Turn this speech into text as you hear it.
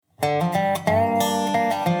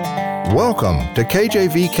Welcome to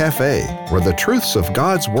KJV Cafe, where the truths of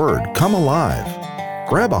God's Word come alive.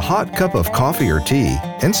 Grab a hot cup of coffee or tea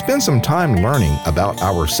and spend some time learning about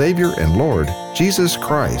our Savior and Lord, Jesus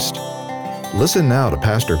Christ. Listen now to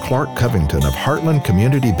Pastor Clark Covington of Heartland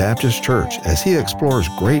Community Baptist Church as he explores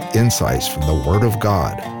great insights from the Word of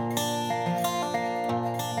God.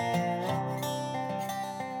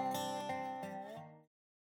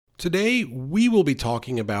 Today, we will be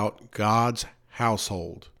talking about God's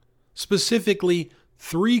household, specifically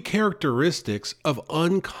 3 characteristics of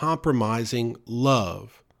uncompromising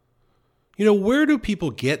love. Where do people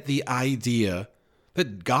get the idea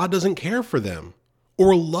that God doesn't care for them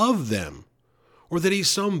or love them, or that he's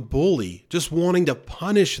some bully just wanting to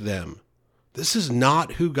punish them? This is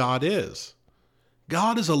not who God is.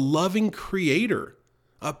 God is a loving creator,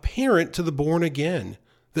 a parent to the born again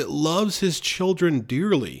that loves his children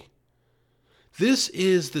dearly. This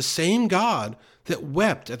is the same God that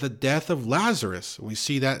wept at the death of Lazarus. We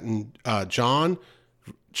see that in John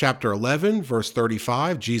chapter 11, verse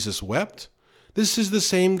 35, Jesus wept. This is the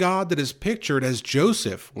same God that is pictured as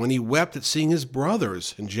Joseph when he wept at seeing his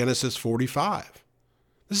brothers in Genesis 45.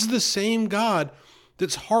 This is the same God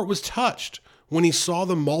that's heart was touched when he saw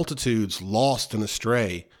the multitudes lost and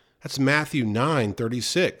astray. That's Matthew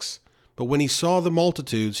 9:36. But when he saw the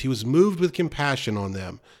multitudes, he was moved with compassion on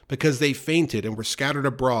them, because they fainted and were scattered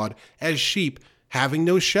abroad as sheep having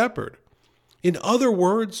no shepherd. In other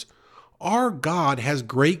words, our God has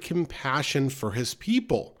great compassion for his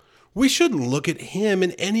people. We shouldn't look at him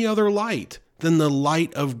in any other light than the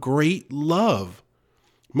light of great love.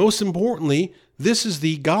 Most importantly, this is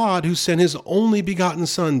the God who sent his only begotten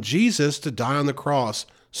Son, Jesus, to die on the cross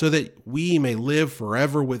so that we may live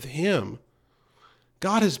forever with him.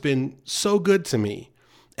 God has been so good to me,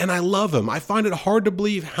 and I love him. I find it hard to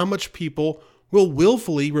believe how much people will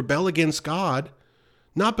willfully rebel against God,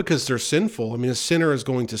 not because they're sinful. A sinner is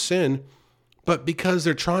going to sin, but because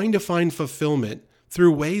they're trying to find fulfillment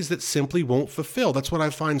through ways that simply won't fulfill. That's what I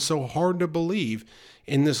find so hard to believe.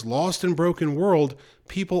 In this lost and broken world,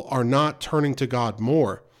 people are not turning to God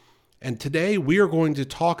more. And today we are going to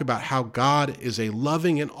talk about how God is a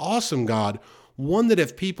loving and awesome God, one that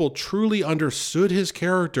if people truly understood his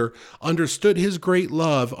character, understood his great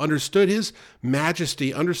love, understood his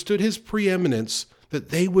majesty, understood his preeminence, that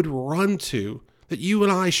they would run to, that you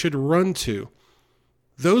and I should run to.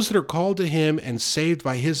 Those that are called to him and saved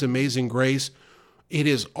by his amazing grace, it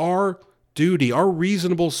is our duty, our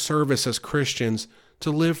reasonable service as Christians to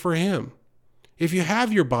live for him. If you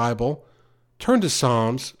have your Bible, turn to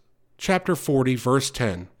Psalms chapter 40, verse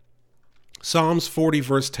 10. Psalms 40,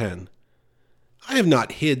 verse 10. I have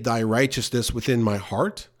not hid thy righteousness within my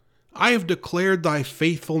heart. I have declared thy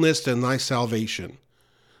faithfulness and thy salvation.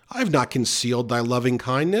 I have not concealed thy loving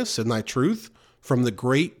kindness and thy truth from the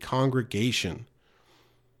great congregation.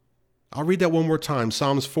 I'll read that one more time.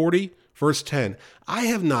 Psalms 40, verse 10. I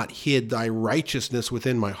have not hid thy righteousness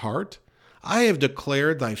within my heart. I have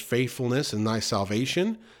declared thy faithfulness and thy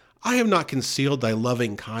salvation. I have not concealed thy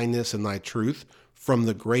loving kindness and thy truth from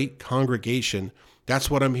the great congregation.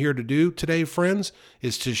 That's what I'm here to do today, friends,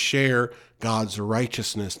 is to share God's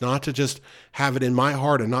righteousness, not to just have it in my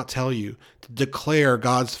heart and not tell you, to declare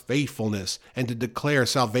God's faithfulness and to declare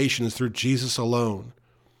salvation is through Jesus alone.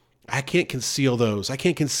 I can't conceal those. I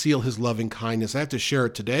can't conceal his loving kindness. I have to share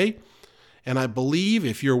it today. And I believe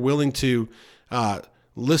if you're willing to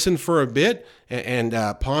listen for a bit and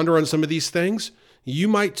ponder on some of these things, you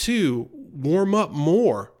might too warm up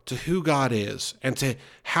more to who God is and to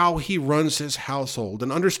how he runs his household,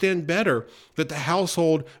 and understand better that the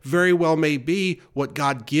household very well may be what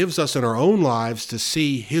God gives us in our own lives to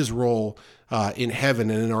see his role in heaven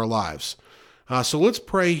and in our lives. So let's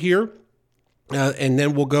pray here. And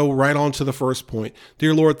then we'll go right on to the first point.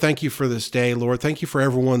 Dear Lord, thank you for this day, Lord. Thank you for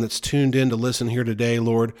everyone that's tuned in to listen here today,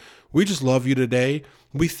 Lord. We just love you today.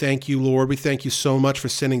 We thank you, Lord. We thank you so much for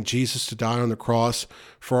sending Jesus to die on the cross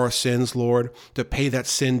for our sins, Lord, to pay that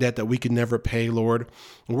sin debt that we could never pay, Lord.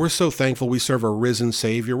 And we're so thankful we serve a risen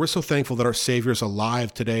Savior. We're so thankful that our Savior is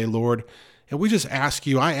alive today, Lord. And we just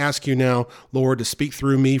I ask you now, Lord, to speak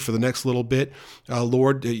through me for the next little bit.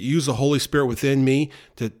 Lord, to use the Holy Spirit within me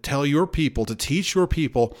to tell your people, to teach your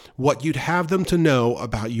people what you'd have them to know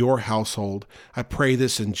about your household. I pray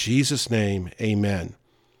this in Jesus' name, amen.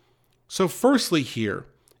 So firstly here,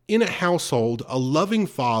 in a household, a loving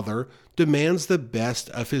father demands the best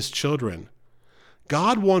of his children.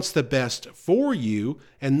 God wants the best for you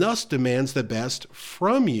and thus demands the best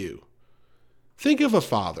from you. Think of a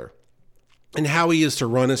father and how he is to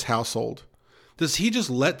run his household. Does he just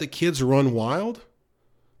let the kids run wild?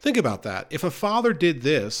 Think about that. If a father did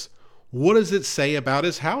this, what does it say about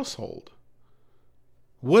his household?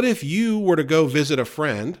 What if you were to go visit a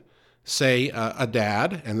friend, say a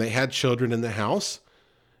dad, and they had children in the house,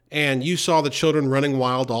 and you saw the children running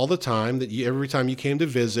wild all the time, every time you came to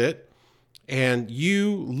visit, and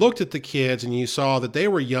you looked at the kids and you saw that they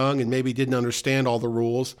were young and maybe didn't understand all the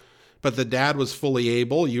rules, but the dad was fully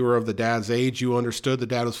able. You were of the dad's age. You understood the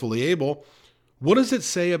dad was fully able. What does it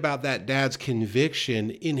say about that dad's conviction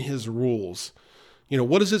in his rules?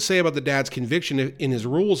 What does it say about the dad's conviction in his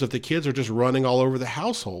rules if the kids are just running all over the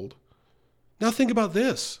household? Now think about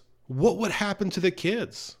this. What would happen to the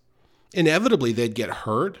kids? Inevitably, they'd get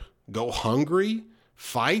hurt, go hungry,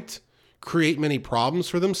 fight, create many problems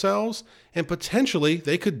for themselves, and potentially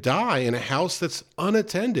they could die in a house that's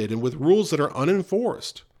unattended and with rules that are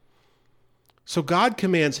unenforced. So God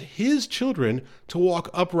commands his children to walk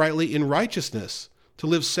uprightly in righteousness, to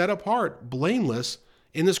live set apart, blameless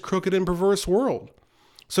in this crooked and perverse world.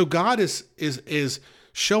 So God is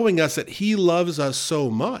showing us that he loves us so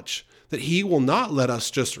much that he will not let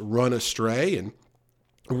us just run astray and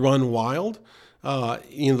run wild.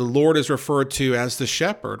 The Lord is referred to as the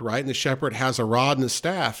shepherd, right? And the shepherd has a rod and a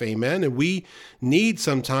staff, amen? And we need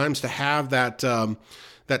sometimes to have that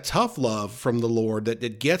tough love from the Lord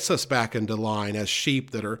that gets us back into line as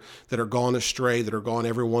sheep that are gone astray, that are gone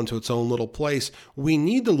everyone to its own little place. We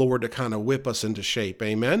need the Lord to kind of whip us into shape,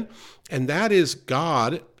 amen? And that is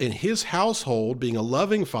God in his household being a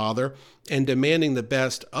loving father and demanding the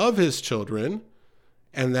best of his children.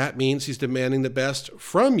 And that means he's demanding the best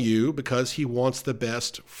from you because he wants the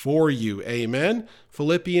best for you. Amen.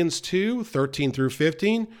 Philippians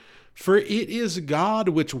 2:13-15. For it is God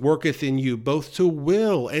which worketh in you both to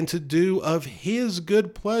will and to do of his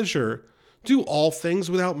good pleasure. Do all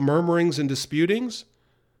things without murmurings and disputings,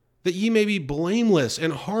 that ye may be blameless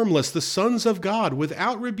and harmless, the sons of God,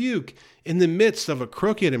 without rebuke, in the midst of a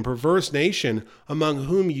crooked and perverse nation, among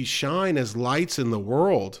whom ye shine as lights in the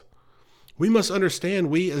world. We must understand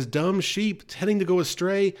we as dumb sheep tending to go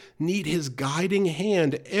astray need his guiding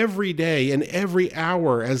hand every day and every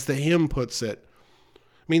hour, as the hymn puts it.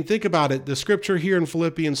 Think about it. The scripture here in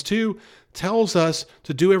Philippians 2 tells us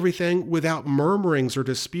to do everything without murmurings or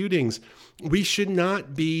disputings. We should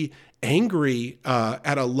not be angry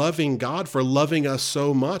at a loving God for loving us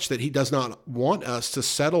so much that he does not want us to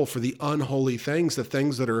settle for the unholy things, the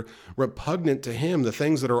things that are repugnant to him, the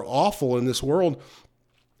things that are awful in this world.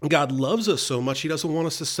 God loves us so much, he doesn't want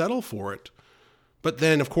us to settle for it. But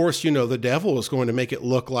then, of course, the devil is going to make it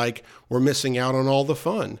look like we're missing out on all the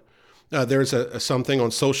fun. There's something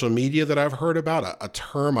on social media that I've heard about, a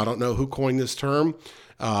term, I don't know who coined this term,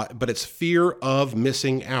 but it's fear of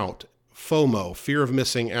missing out, FOMO, fear of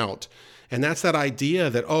missing out. And that's that idea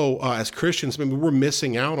that, as Christians, maybe we're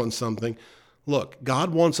missing out on something. Look,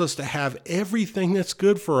 God wants us to have everything that's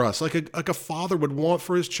good for us, like a father would want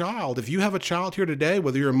for his child. If you have a child here today,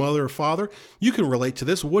 whether you're a mother or father, you can relate to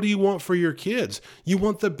this. What do you want for your kids? You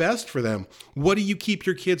want the best for them. What do you keep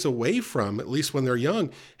your kids away from, at least when they're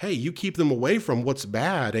young? Hey, you keep them away from what's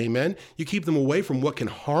bad, amen? You keep them away from what can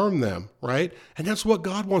harm them, right? And that's what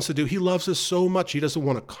God wants to do. He loves us so much, he doesn't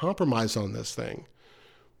want to compromise on this thing.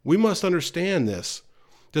 We must understand this.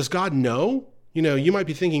 Does God know? You might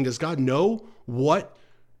be thinking, does God know what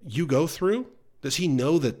you go through? Does he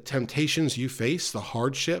know the temptations you face, the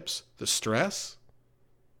hardships, the stress?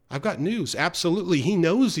 I've got news. Absolutely. He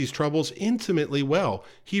knows these troubles intimately well.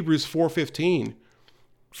 Hebrews 4:15.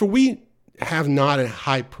 For we have not a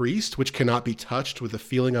high priest which cannot be touched with the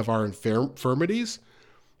feeling of our infirmities,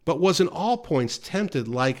 but was in all points tempted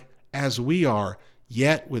like as we are,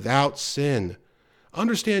 yet without sin.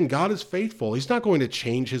 Understand, God is faithful. He's not going to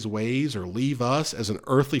change his ways or leave us as an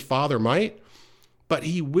earthly father might, but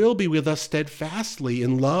he will be with us steadfastly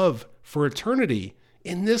in love for eternity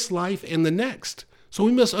in this life and the next. So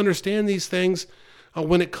we must understand these things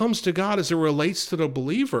when it comes to God as it relates to the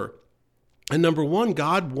believer. And number one,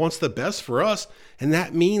 God wants the best for us, and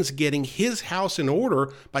that means getting his house in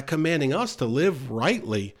order by commanding us to live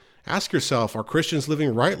rightly. Ask yourself, are Christians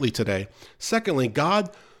living rightly today? Secondly, God,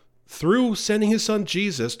 through sending his son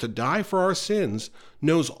Jesus to die for our sins,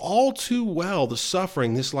 knows all too well the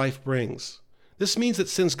suffering this life brings. This means that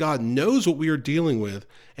since God knows what we are dealing with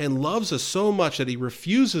and loves us so much that he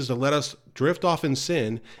refuses to let us drift off in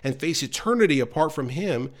sin and face eternity apart from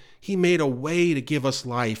him, he made a way to give us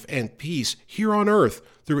life and peace here on earth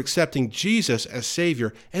through accepting Jesus as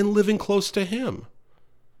Savior and living close to him.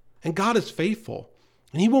 And God is faithful,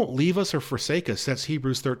 and he won't leave us or forsake us. That's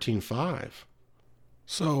Hebrews 13:5.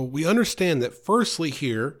 So we understand that firstly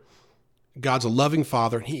here, God's a loving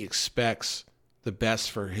father and he expects the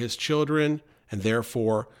best for his children, and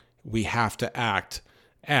therefore we have to act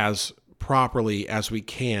as properly as we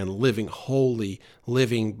can, living holy,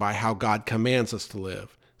 living by how God commands us to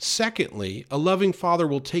live. Secondly, a loving father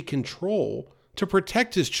will take control to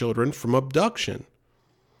protect his children from abduction.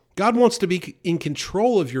 God wants to be in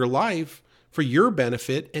control of your life for your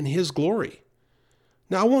benefit and his glory.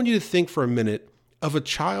 Now, I want you to think for a minute of a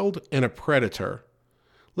child and a predator.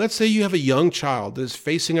 Let's say you have a young child that is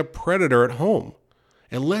facing a predator at home.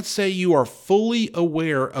 And let's say you are fully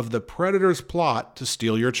aware of the predator's plot to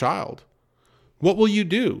steal your child. What will you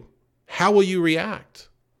do? How will you react?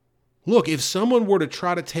 Look, if someone were to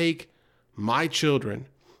try to take my children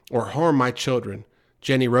or harm my children,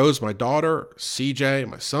 Jenny Rose, my daughter, CJ,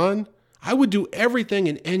 my son, I would do everything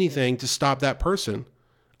and anything to stop that person.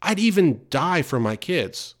 I'd even die for my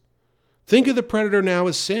kids. Think of the predator now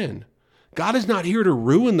as sin. God is not here to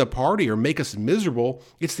ruin the party or make us miserable.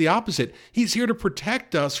 It's the opposite. He's here to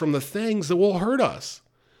protect us from the things that will hurt us.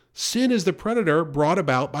 Sin is the predator brought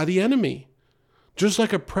about by the enemy. Just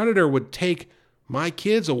like a predator would take my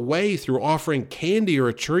kids away through offering candy or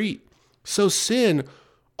a treat, so sin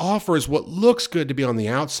offers what looks good to be on the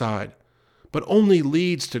outside, but only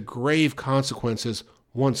leads to grave consequences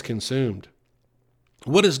once consumed.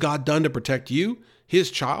 What has God done to protect you,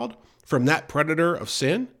 his child, from that predator of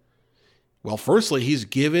sin? Well, firstly, he's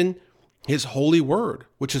given his holy word,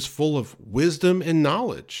 which is full of wisdom and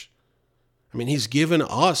knowledge. I mean, he's given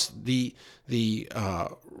us the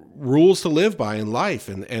rules to live by in life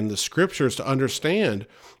and the scriptures to understand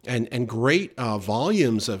and great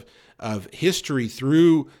volumes of history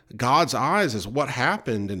through God's eyes as what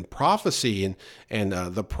happened and prophecy and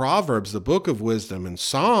the Proverbs, the book of wisdom and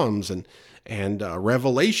Psalms and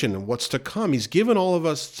Revelation and what's to come. He's given all of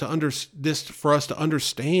us for us to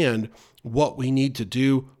understand what we need to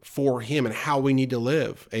do for him and how we need to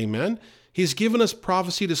live. Amen. He's given us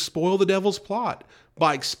prophecy to spoil the devil's plot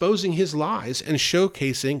by exposing his lies and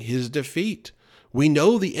showcasing his defeat. We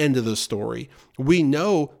know the end of the story. We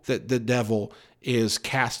know that the devil is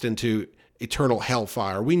cast into eternal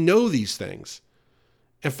hellfire. We know these things.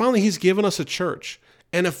 And finally, he's given us a church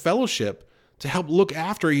and a fellowship to help look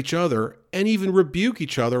after each other and even rebuke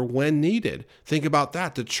each other when needed. Think about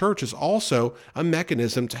that. The church is also a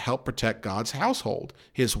mechanism to help protect God's household,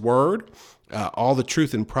 his word, all the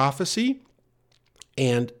truth and prophecy,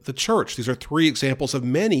 and the church. These are three examples of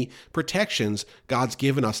many protections God's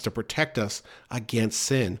given us to protect us against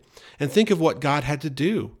sin. And think of what God had to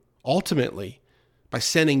do ultimately by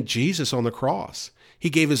sending Jesus on the cross.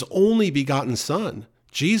 He gave his only begotten son,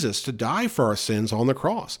 Jesus, to die for our sins on the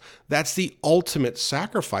cross. That's the ultimate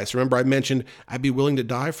sacrifice. Remember, I mentioned I'd be willing to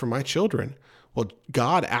die for my children. Well,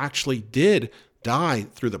 God actually did die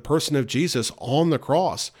through the person of Jesus on the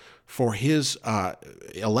cross for his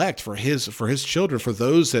elect, for his children, for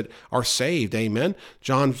those that are saved. Amen.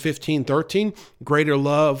 John 15:13, greater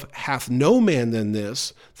love hath no man than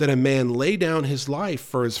this, that a man lay down his life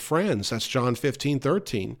for his friends. That's John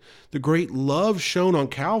 15:13. The great love shown on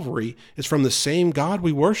Calvary is from the same God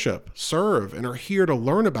we worship, serve, and are here to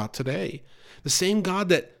learn about today. The same God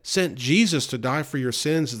that sent Jesus to die for your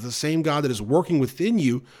sins is the same God that is working within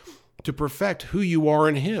you to perfect who you are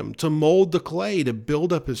in him, to mold the clay, to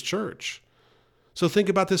build up his church. So think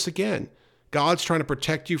about this again. God's trying to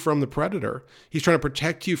protect you from the predator. He's trying to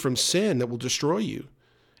protect you from sin that will destroy you.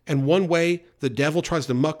 And one way the devil tries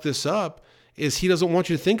to muck this up is he doesn't want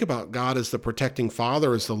you to think about God as the protecting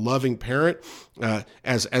father, as the loving parent,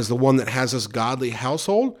 as the one that has this godly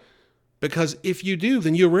household. Because if you do,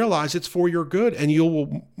 then you'll realize it's for your good, and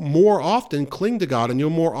you'll more often cling to God, and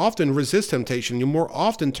you'll more often resist temptation. You'll more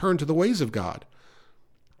often turn to the ways of God.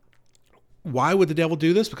 Why would the devil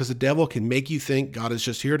do this? Because the devil can make you think God is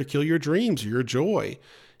just here to kill your dreams or your joy,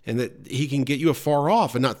 and that he can get you afar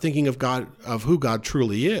off and not thinking of God, of who God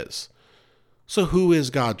truly is. So who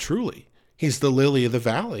is God truly? He's the lily of the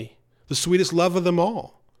valley, the sweetest love of them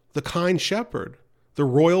all, the kind shepherd, the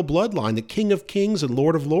royal bloodline, the King of kings and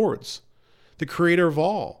Lord of lords, the creator of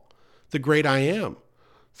all, the great I am,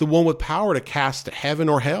 the one with power to cast to heaven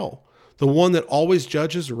or hell, the one that always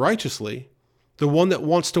judges righteously, the one that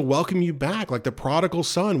wants to welcome you back like the prodigal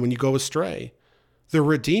son when you go astray, the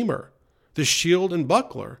Redeemer, the shield and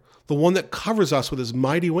buckler, the one that covers us with his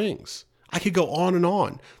mighty wings. I could go on and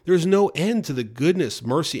on. There's no end to the goodness,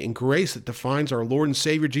 mercy, and grace that defines our Lord and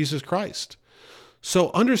Savior Jesus Christ.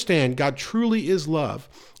 So understand, God truly is love,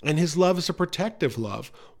 and his love is a protective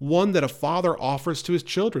love, one that a father offers to his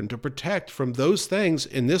children to protect from those things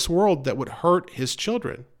in this world that would hurt his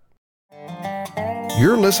children.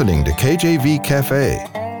 You're listening to KJV Cafe.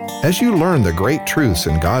 As you learn the great truths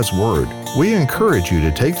in God's Word, we encourage you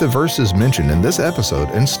to take the verses mentioned in this episode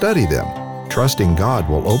and study them. Trusting God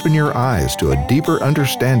will open your eyes to a deeper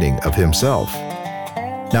understanding of Himself.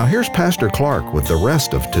 Now here's Pastor Clark with the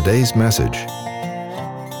rest of today's message.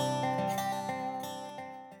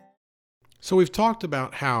 So we've talked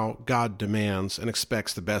about how God demands and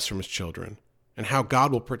expects the best from His children, and how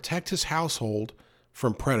God will protect His household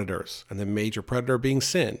from predators, and the major predator being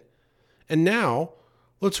sin. And now,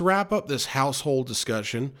 let's wrap up this household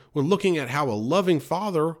discussion with looking at how a loving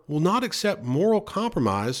father will not accept moral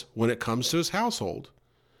compromise when it comes to his household.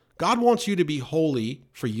 God wants you to be holy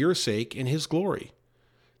for your sake in His glory.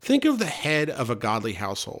 Think of the head of a godly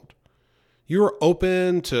household. You are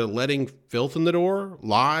open to letting filth in the door,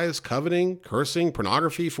 lies, coveting, cursing,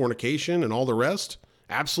 pornography, fornication, and all the rest?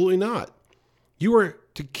 Absolutely not. You are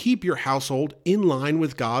to keep your household in line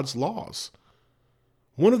with God's laws.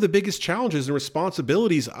 One of the biggest challenges and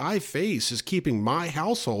responsibilities I face is keeping my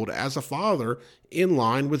household as a father in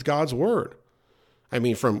line with God's word. I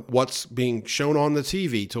mean, from what's being shown on the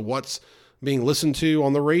TV to what's being listened to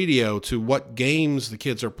on the radio to what games the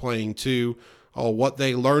kids are playing to what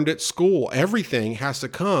they learned at school. Everything has to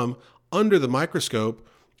come under the microscope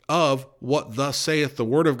of what thus saith the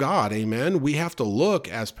word of God. Amen. We have to look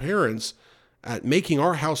as parents at making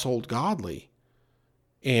our household godly.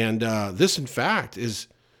 And this, in fact, is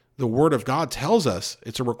the word of God tells us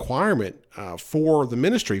it's a requirement for the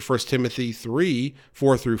ministry. 1 Timothy 3,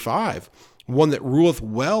 4 through 5. One that ruleth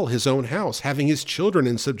well his own house, having his children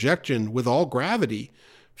in subjection with all gravity.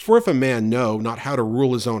 For if a man know not how to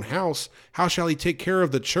rule his own house, how shall he take care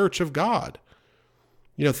of the church of God?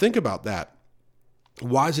 Think about that.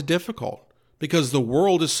 Why is it difficult? Because the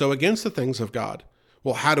world is so against the things of God.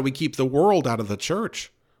 Well, how do we keep the world out of the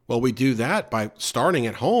church? Well, we do that by starting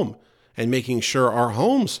at home and making sure our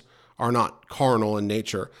homes are not carnal in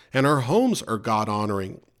nature, and our homes are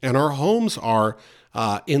God-honoring, and our homes are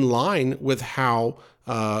in line with how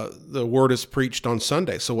the word is preached on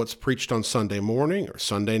Sunday. So what's preached on Sunday morning or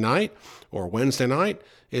Sunday night or Wednesday night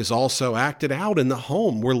is also acted out in the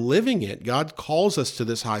home. We're living it. God calls us to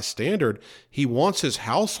this high standard. He wants His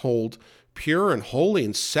household pure and holy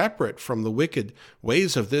and separate from the wicked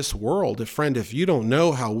ways of this world. Friend, if you don't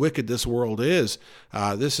know how wicked this world is,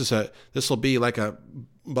 this will be like a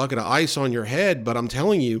bucket of ice on your head, but I'm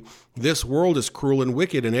telling you, this world is cruel and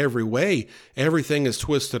wicked in every way. Everything is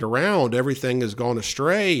twisted around. Everything has gone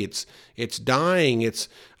astray. It's dying. It's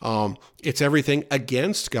everything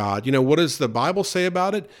against God. What does the Bible say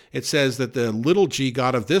about it? It says that the little g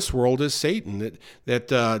god of this world is Satan.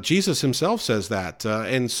 That Jesus Himself says that.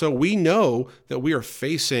 And so we know that we are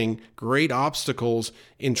facing great obstacles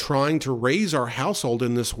in trying to raise our household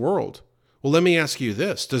in this world. Well, let me ask you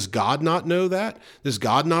this. Does God not know that? Is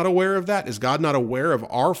God not aware of that? Is God not aware of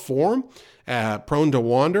our form, prone to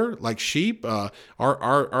wander like sheep,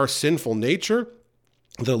 our sinful nature,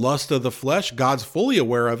 the lust of the flesh? God's fully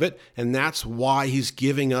aware of it, and that's why He's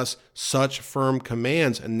giving us such firm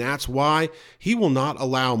commands, and that's why He will not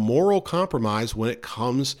allow moral compromise when it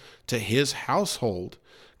comes to His household.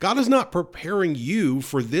 God is not preparing you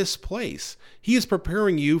for this place. He is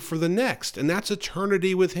preparing you for the next, and that's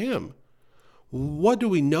eternity with Him. What do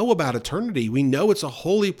we know about eternity? We know it's a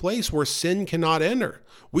holy place where sin cannot enter.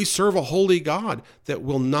 We serve a holy God that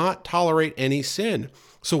will not tolerate any sin.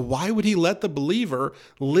 So why would He let the believer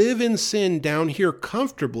live in sin down here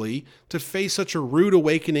comfortably to face such a rude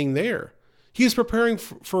awakening there? He is preparing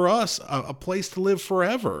for us a place to live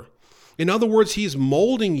forever. In other words, He's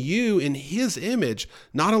molding you in His image,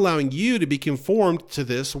 not allowing you to be conformed to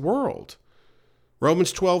this world.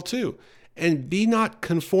 Romans 12:2. And be not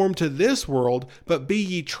conformed to this world, but be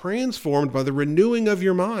ye transformed by the renewing of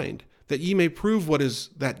your mind, that ye may prove what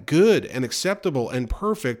is that good and acceptable and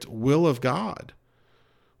perfect will of God.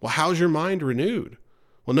 Well, how's your mind renewed?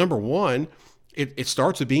 Well, number one, it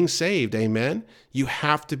starts with being saved. Amen. You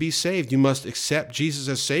have to be saved. You must accept Jesus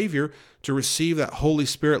as Savior to receive that Holy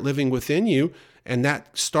Spirit living within you. And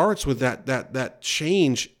that starts with that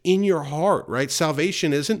change in your heart, right?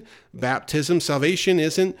 Salvation isn't baptism. Salvation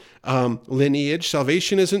isn't lineage.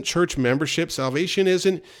 Salvation isn't church membership. Salvation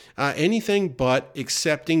isn't anything but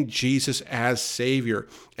accepting Jesus as Savior.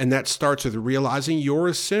 And that starts with realizing you're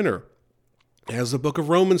a sinner. As the book of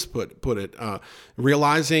Romans put it,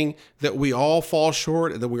 realizing that we all fall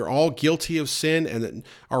short, that we're all guilty of sin, and that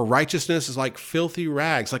our righteousness is like filthy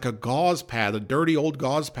rags, like a gauze pad, a dirty old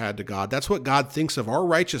gauze pad to God. That's what God thinks of our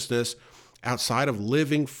righteousness outside of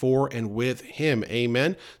living for and with him.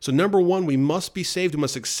 Amen. So number one, we must be saved. We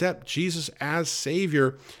must accept Jesus as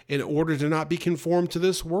Savior in order to not be conformed to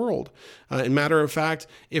this world. And matter of fact,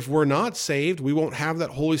 if we're not saved, we won't have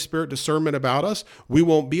that Holy Spirit discernment about us. We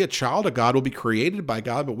won't be a child of God. We'll be created by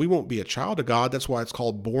God, but we won't be a child of God. That's why it's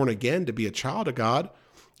called born again, to be a child of God.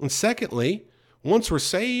 And secondly, once we're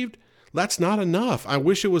saved, that's not enough. I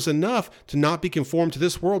wish it was enough to not be conformed to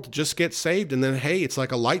this world, to just get saved. And then, hey, it's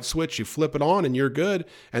like a light switch. You flip it on and you're good.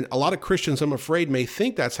 And a lot of Christians, I'm afraid, may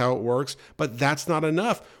think that's how it works, but that's not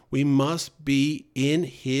enough. We must be in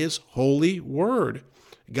his holy word.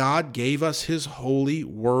 God gave us his holy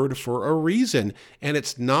word for a reason. And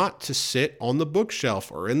it's not to sit on the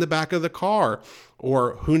bookshelf or in the back of the car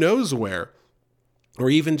or who knows where, or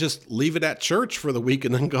even just leave it at church for the week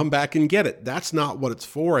and then come back and get it. That's not what it's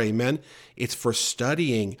for, amen? It's for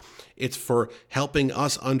studying. It's for helping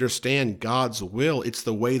us understand God's will. It's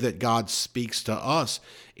the way that God speaks to us.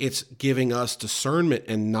 It's giving us discernment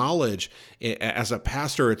and knowledge. As a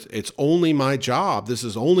pastor, it's only my job. This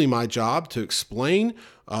is only my job to explain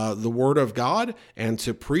the Word of God and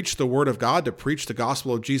to preach the Word of God, to preach the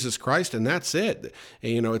gospel of Jesus Christ, and that's it.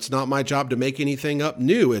 It's not my job to make anything up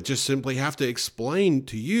new. It just simply have to explain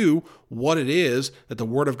to you what it is that the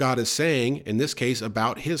Word of God is saying, in this case,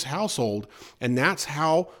 about his household. And that's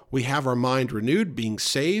how we have our mind renewed, being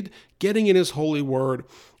saved, getting in his holy word.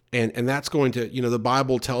 And that's going to, the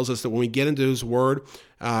Bible tells us that when we get into his word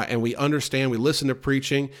and we understand, we listen to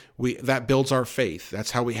preaching, that builds our faith.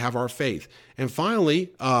 That's how we have our faith. And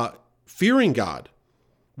finally, fearing God,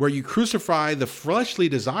 where you crucify the fleshly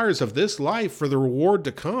desires of this life for the reward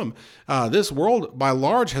to come. This world, by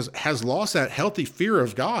large, has lost that healthy fear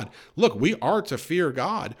of God. Look, we are to fear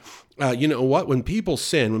God. You know what? When people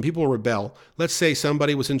sin, when people rebel, let's say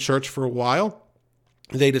somebody was in church for a while,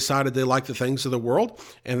 they decided they liked the things of the world,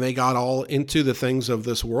 and they got all into the things of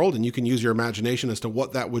this world, and you can use your imagination as to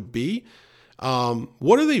what that would be.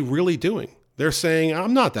 What are they really doing? They're saying,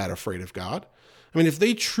 I'm not that afraid of God. I mean, if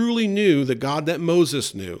they truly knew the God that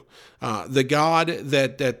Moses knew, the God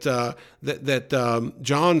that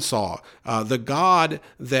John saw, the God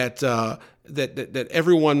that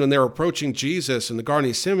everyone, when they're approaching Jesus in the Garden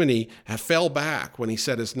of Gethsemane, fell back when he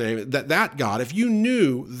said his name, that God, if you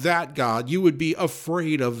knew that God, you would be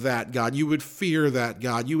afraid of that God. You would fear that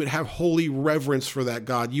God. You would have holy reverence for that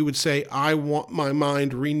God. You would say, I want my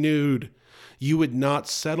mind renewed. You would not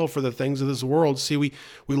settle for the things of this world. See, we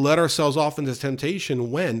let ourselves off into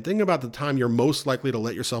temptation when? Think about the time you're most likely to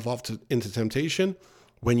let yourself off into temptation.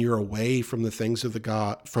 When you're away from the things of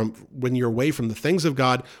when you're away from the things of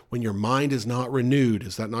God, when your mind is not renewed.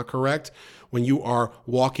 Is that not correct? When you are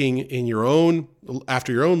walking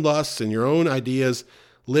after your own lusts and your own ideas,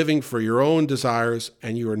 living for your own desires,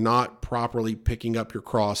 and you are not properly picking up your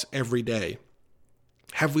cross every day.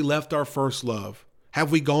 Have we left our first love?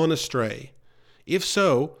 Have we gone astray? If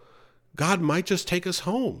so, God might just take us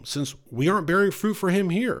home, since we aren't bearing fruit for him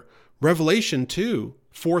here. Revelation 2,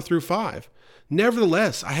 4-5.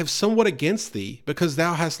 Nevertheless, I have somewhat against thee, because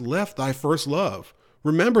thou hast left thy first love.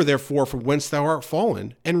 Remember, therefore, from whence thou art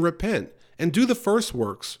fallen, and repent, and do the first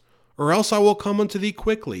works, or else I will come unto thee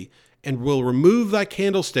quickly, and will remove thy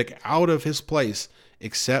candlestick out of his place,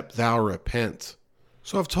 except thou repent.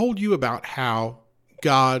 So I've told you about how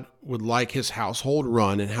God would like his household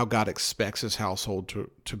run and how God expects his household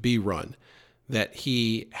to be run. That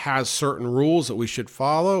he has certain rules that we should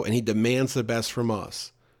follow, and he demands the best from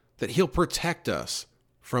us. That he'll protect us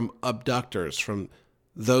from abductors, from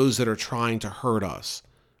those that are trying to hurt us,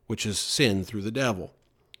 which is sin through the devil.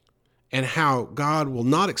 And how God will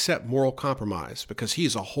not accept moral compromise because he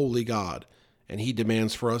is a holy God, and he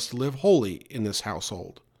demands for us to live holy in this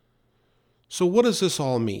household. So what does this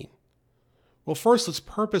all mean? Well, first, let's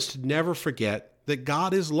purpose to never forget that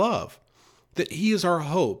God is love, that he is our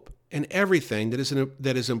hope and everything that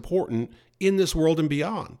is important in this world and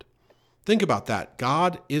beyond. Think about that.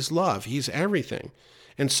 God is love. He's everything.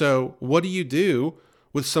 And so what do you do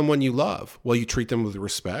with someone you love? Well, you treat them with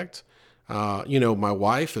respect. My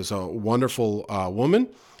wife is a wonderful woman,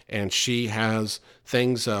 and she has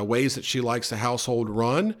ways that she likes the household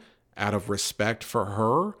run out of respect for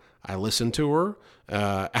her. I listen to her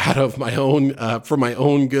out of my own, for my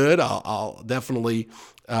own good. I'll definitely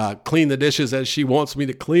clean the dishes as she wants me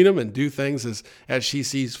to clean them and do things as she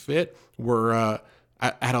sees fit. We're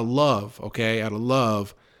out of love, okay? Out of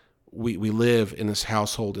love, we live in this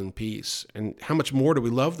household in peace. And how much more do we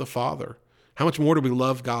love the Father? How much more do we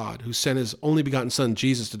love God, who sent his only begotten Son,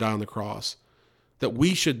 Jesus, to die on the cross? That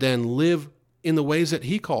we should then live in the ways that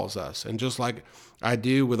he calls us. And just like I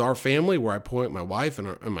do with our family, where I point my wife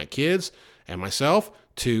and my kids and myself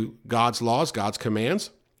to God's laws, God's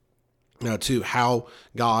commands, to how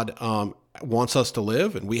God wants us to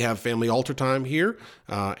live. And we have family altar time here.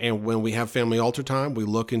 And when we have family altar time, we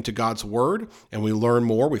look into God's word and we learn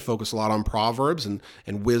more. We focus a lot on Proverbs and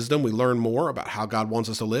wisdom. We learn more about how God wants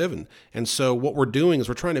us to live. And so what we're doing is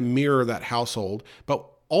we're trying to mirror that household. But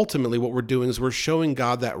ultimately what we're doing is we're showing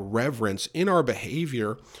God that reverence in our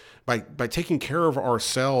behavior by taking care of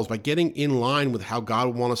ourselves, by getting in line with how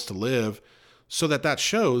God wants us to live, so that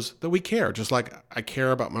shows that we care. Just like I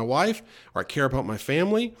care about my wife, or I care about my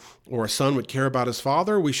family, or a son would care about his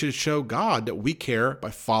father, we should show God that we care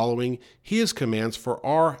by following his commands for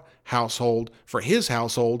our household, for his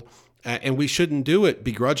household, and we shouldn't do it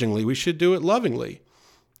begrudgingly. We should do it lovingly.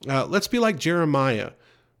 Let's be like Jeremiah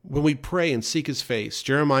when we pray and seek his face.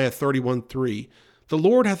 Jeremiah 31:3. The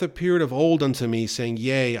Lord hath appeared of old unto me, saying,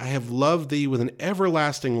 Yea, I have loved thee with an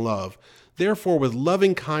everlasting love. Therefore, with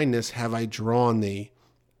loving kindness have I drawn thee.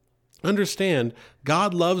 Understand,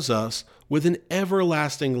 God loves us with an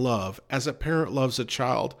everlasting love, as a parent loves a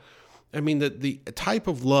child. I mean, the type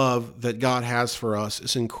of love that God has for us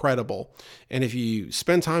is incredible. And if you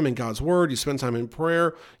spend time in God's word, you spend time in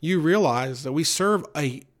prayer, you realize that we serve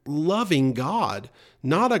a loving God,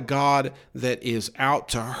 not a God that is out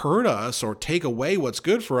to hurt us or take away what's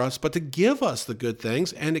good for us, but to give us the good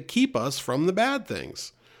things and to keep us from the bad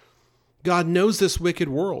things. God knows this wicked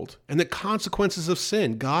world and the consequences of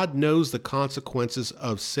sin. God knows the consequences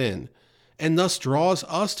of sin and thus draws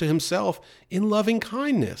us to himself in loving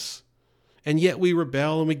kindness. And yet we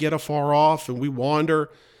rebel and we get afar off and we wander,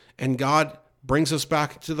 and God brings us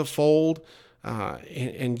back to the fold.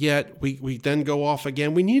 And yet we then go off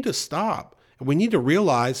again. We need to stop. And we need to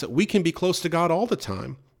realize that we can be close to God all the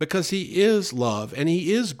time because he is love and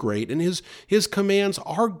he is great and his commands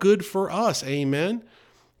are good for us. Amen.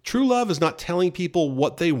 True love is not telling people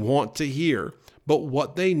what they want to hear, but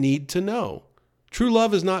what they need to know. True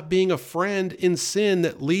love is not being a friend in sin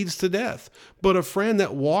that leads to death, but a friend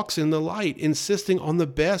that walks in the light, insisting on the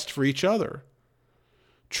best for each other.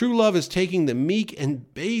 True love is taking the meek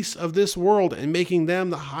and base of this world and making them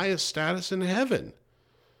the highest status in heaven.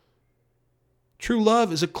 True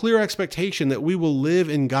love is a clear expectation that we will live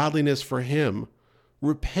in godliness for him,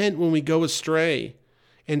 repent when we go astray,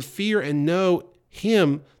 and fear and know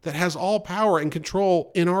him that has all power and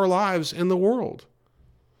control in our lives and the world.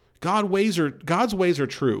 God's ways are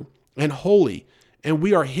true and holy, and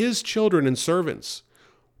we are his children and servants.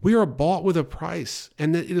 We are bought with a price,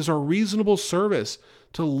 and that it is our reasonable service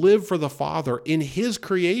to live for the Father in his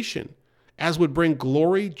creation, as would bring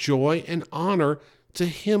glory, joy, and honor to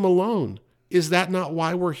him alone. Is that not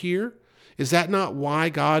why we're here? Is that not why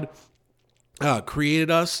God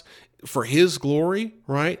created us? For his glory,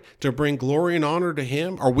 right? To bring glory and honor to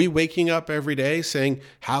him? Are we waking up every day saying,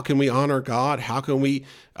 how can we honor God? How can we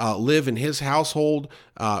live in his household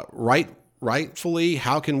rightfully?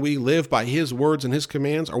 How can we live by his words and his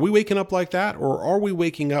commands? Are we waking up like that? Or are we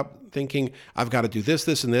waking up thinking, I've got to do this,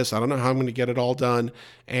 this, and this. I don't know how I'm going to get it all done.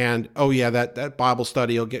 And, oh yeah, that Bible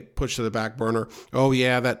study will get pushed to the back burner. Oh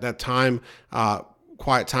yeah, that time,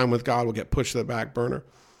 quiet time with God will get pushed to the back burner.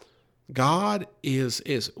 God is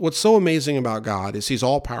what's so amazing about God is he's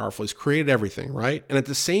all powerful. He's created everything, right? And at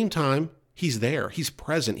the same time, he's there. He's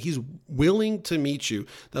present. He's willing to meet you.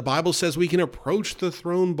 The Bible says we can approach the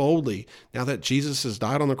throne boldly now that Jesus has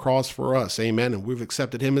died on the cross for us. Amen. And we've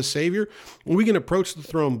accepted him as Savior. We can approach the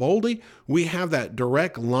throne boldly. We have that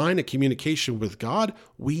direct line of communication with God.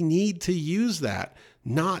 We need to use that,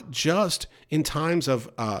 not just in times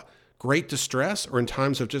of great distress or in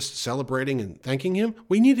times of just celebrating and thanking him.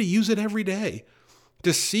 We need to use it every day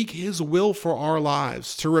to seek his will for our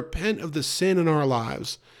lives, to repent of the sin in our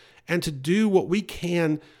lives, and to do what we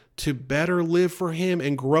can to better live for him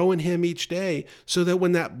and grow in him each day, so that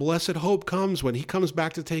when that blessed hope comes, when he comes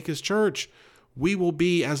back to take his church, we will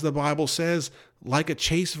be, as the Bible says, like a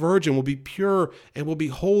chaste virgin. We'll be pure and we'll be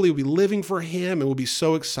holy. We'll be living for him and we'll be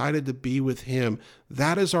so excited to be with him.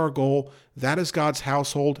 That is our goal. That is God's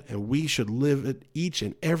household, and we should live it each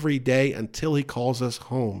and every day until he calls us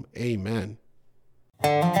home. Amen.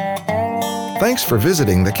 Thanks for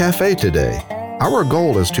visiting the cafe today. Our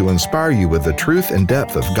goal is to inspire you with the truth and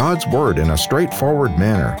depth of God's Word in a straightforward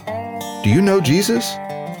manner. Do you know Jesus?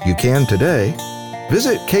 You can today.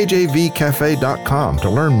 Visit kjvcafe.com to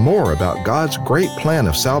learn more about God's great plan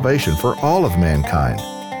of salvation for all of mankind.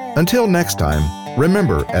 Until next time,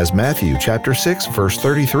 remember, as Matthew chapter 6, verse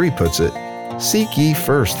 33 puts it, "Seek ye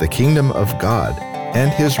first the kingdom of God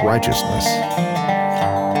and his righteousness."